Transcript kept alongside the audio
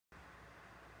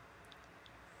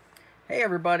Hey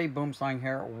everybody, Boomslang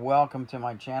here. Welcome to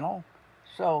my channel.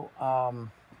 So,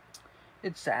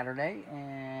 it's Saturday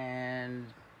and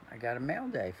I got a mail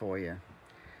day for you.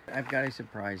 I've got a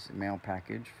surprise mail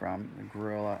package from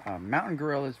the Mountain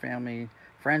Gorilla's family,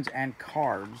 friends, and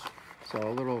cards. So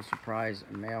a little surprise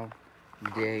mail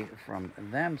day from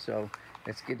them. So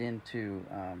let's get into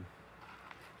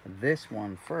this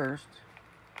one first.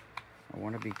 I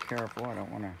want to be careful. I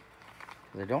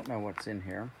don't know what's in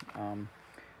here.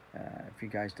 If you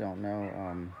guys don't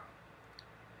know,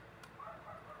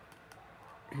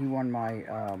 he won my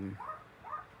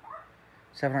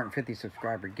 750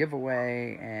 subscriber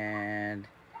giveaway, and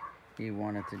he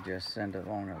wanted to just send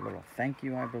along a little thank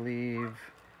you, I believe,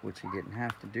 which he didn't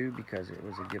have to do because it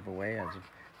was a giveaway, as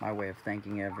my way of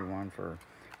thanking everyone for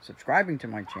subscribing to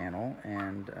my channel,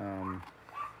 and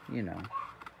you know,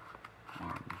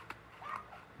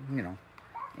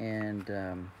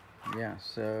 yeah.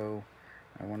 So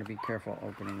I want to be careful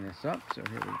opening this up. So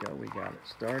here we go. We got it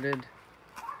started.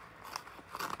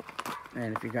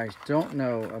 And if you guys don't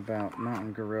know about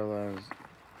Mountain Gorilla's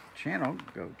channel,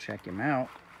 go check him out.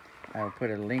 I'll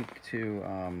put a link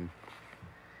to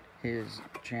his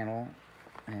channel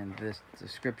and this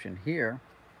description here.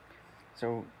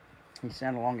 So he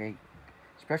sent along a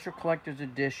special collector's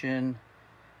edition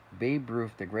Babe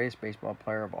Ruth, the greatest baseball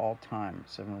player of all time.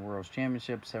 7 World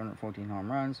Championships, 714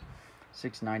 home runs,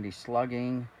 690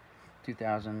 slugging,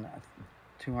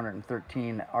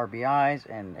 2,213 RBIs,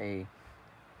 and a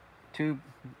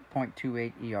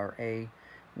 2.28 ERA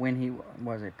when he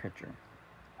was a pitcher.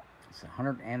 It's the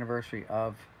 100th anniversary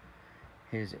of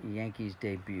his Yankees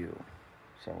debut.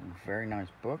 So, very nice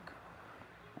book.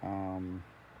 I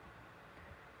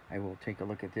will take a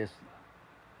look at this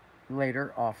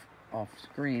later off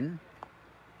screen.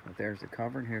 But there's the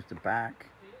cover, and here's the back.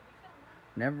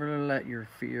 Never let your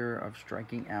fear of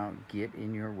striking out get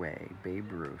in your way.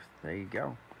 Babe Ruth. There you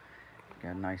go.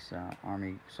 Got a nice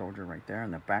Army soldier right there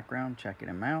in the background, checking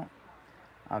him out.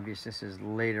 Obviously, this is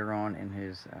later on in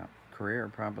his career,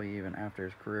 probably even after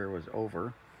his career was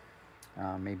over.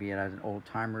 Maybe it has an old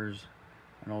timers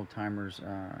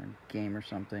game or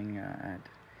something at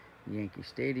Yankee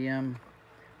Stadium.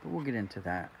 But we'll get into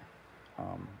that.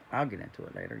 I'll get into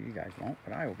it later. You guys won't,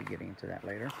 but I will be getting into that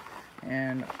later.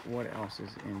 And what else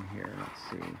is in here? Let's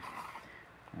see.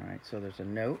 All right, so there's a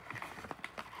note,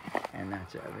 and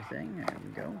that's everything. There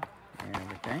we go,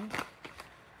 everything.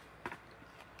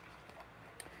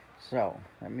 So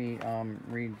let me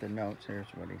read the notes. Here's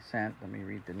what he sent. Let me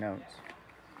read the notes.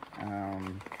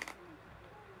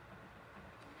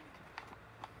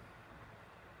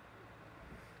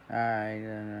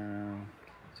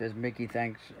 Says, Mickey,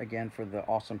 thanks again for the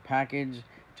awesome package.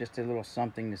 Just a little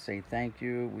something to say thank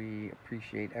you. We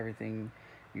appreciate everything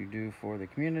you do for the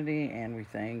community, and we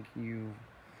thank you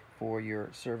for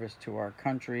your service to our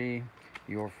country.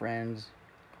 Your friends,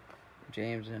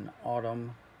 James and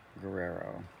Autumn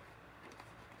Guerrero.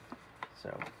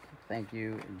 So, thank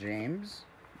you, James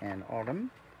and Autumn.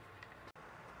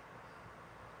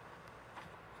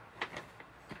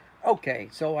 Okay,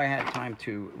 so I had time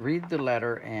to read the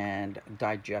letter and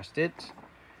digest it,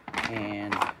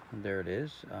 and there it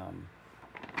is.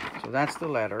 So that's the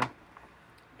letter,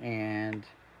 and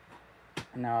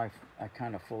now I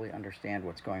kind of fully understand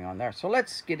what's going on there. So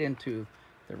let's get into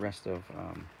the rest of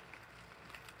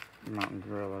Mountain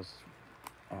Gorilla's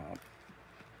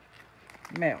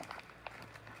mail.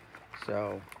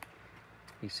 So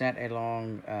he sent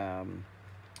along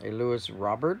a Louis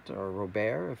Robert, or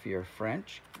Robert if you're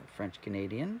French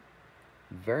Canadian.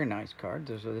 Very nice card.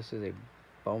 So this is a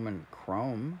Bowman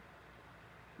Chrome.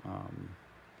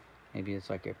 Maybe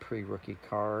it's like a pre-rookie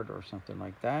card or something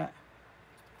like that.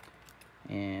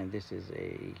 And this is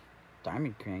a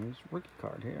Diamond Kings rookie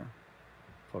card here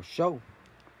for show.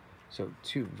 So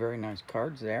 2 very nice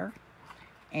cards there.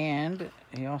 And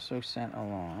he also sent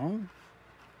along,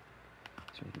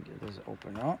 so we can get this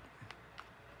open up.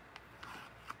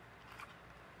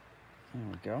 There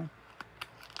we go.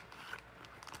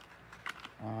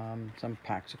 Some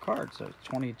packs of cards. So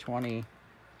 2020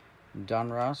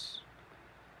 Donruss.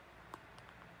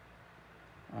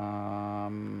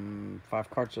 5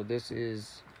 cards. So this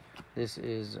is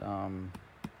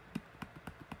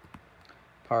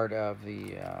part of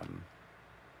the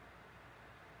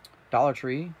Dollar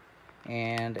Tree,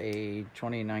 and a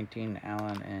 2019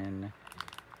 Allen and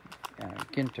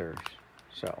Ginters.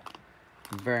 So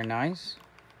very nice.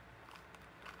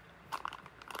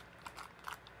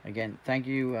 Again, thank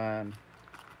you,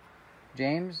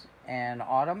 James and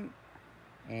Autumn.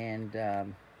 And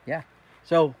yeah,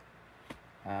 so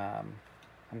I'm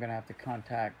gonna have to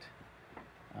contact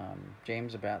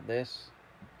James about this.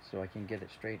 so I can get it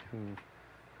straight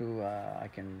who I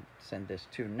can send this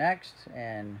to next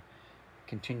and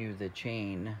continue the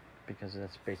chain, because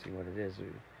that's basically what it is.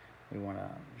 We want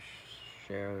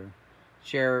to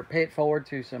pay it forward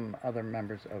to some other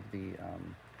members of the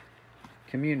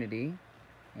community,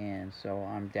 and so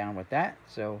I'm down with that.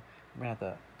 So I'm gonna have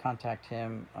to contact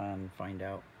him and find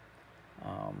out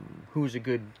who's a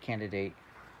good candidate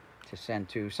to send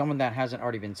to. Someone that hasn't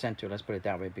already been sent to, let's put it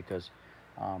that way, because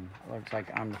it looks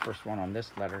like I'm the first one on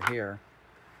this letter here,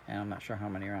 and I'm not sure how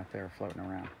many are out there floating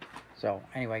around. So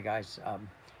anyway, guys,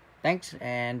 thanks.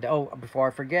 And oh, before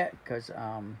I forget, because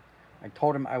I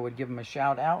told him I would give him a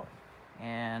shout out,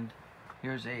 and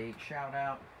here's a shout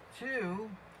out to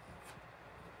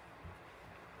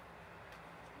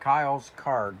Kyle's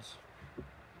Cards.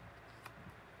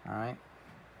 All right,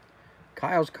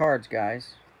 Kyle's Cards,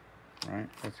 guys. All right,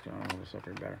 let's go this up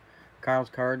here better.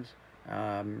 Kyle's Cards.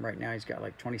 Right now he's got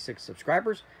like 26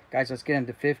 subscribers. Guys, let's get him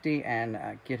to 50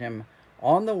 and get him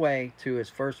on the way to his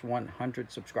first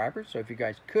 100 subscribers. So if you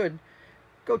guys could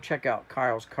go check out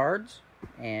Kyle's Cards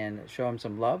and show him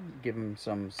some love, give him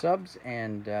some subs,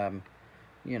 and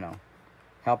you know,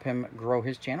 help him grow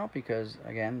his channel, because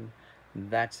again,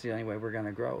 that's the only way we're going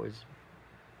to grow, is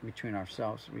between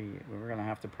ourselves. We're going to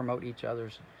have to promote each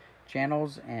other's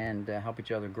channels and help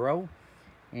each other grow.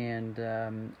 And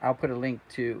I'll put a link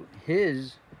to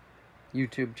his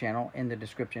YouTube channel in the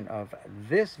description of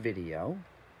this video,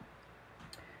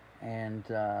 and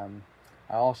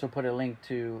I'll also put a link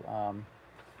to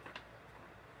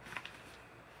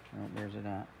where's it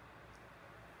at?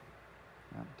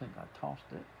 I don't think I tossed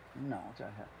it. No, it's right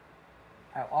here.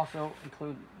 I'll also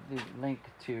include the link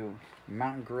to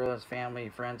MountainGuerilla's Family,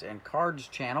 Friends, and Cards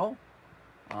channel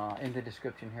in the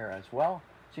description here as well.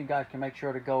 So you guys can make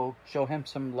sure to go show him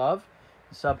some love,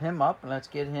 sub him up, and let's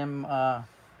get him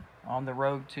on the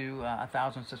road to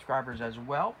 1,000 subscribers as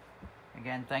well.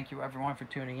 Again, thank you everyone for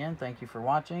tuning in. Thank you for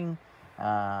watching.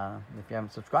 If you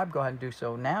haven't subscribed, go ahead and do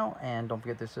so now. And don't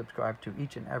forget to subscribe to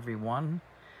each and every one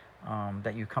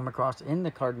that you come across in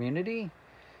the card community,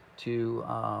 to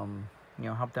you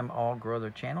know, help them all grow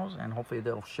their channels, and hopefully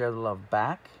they'll share the love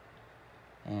back.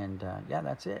 And yeah,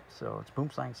 that's it. So it's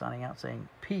Boomslang signing out, saying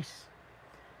peace.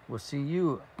 We'll see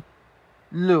you,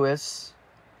 Lewis,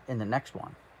 in the next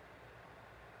one.